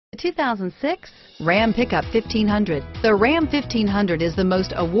2006 Ram Pickup 1500. The Ram 1500 is the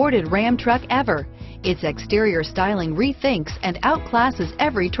most awarded Ram truck ever. Its exterior styling rethinks and outclasses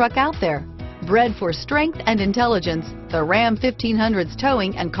every truck out there. Bred for strength and intelligence, the Ram 1500's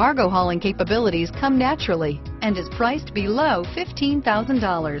towing and cargo hauling capabilities come naturally and is priced below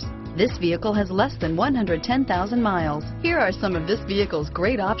 $15,000. This vehicle has less than 110,000 miles. Here are some of this vehicle's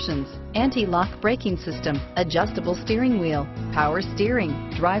great options: anti-lock braking system, adjustable steering wheel, power steering,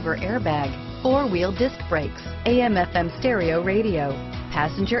 driver airbag, four-wheel disc brakes, AM/FM stereo radio,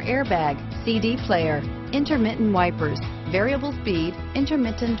 passenger airbag, CD player, intermittent wipers, variable speed,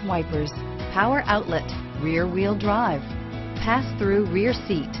 intermittent wipers, power outlet, rear wheel drive, pass-through rear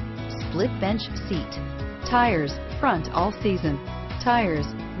seat, split bench seat, tires, front all season, tires,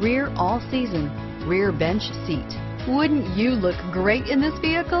 rear all season, rear bench seat. Wouldn't you look great in this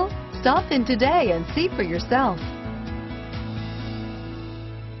vehicle? Stop in today and see for yourself.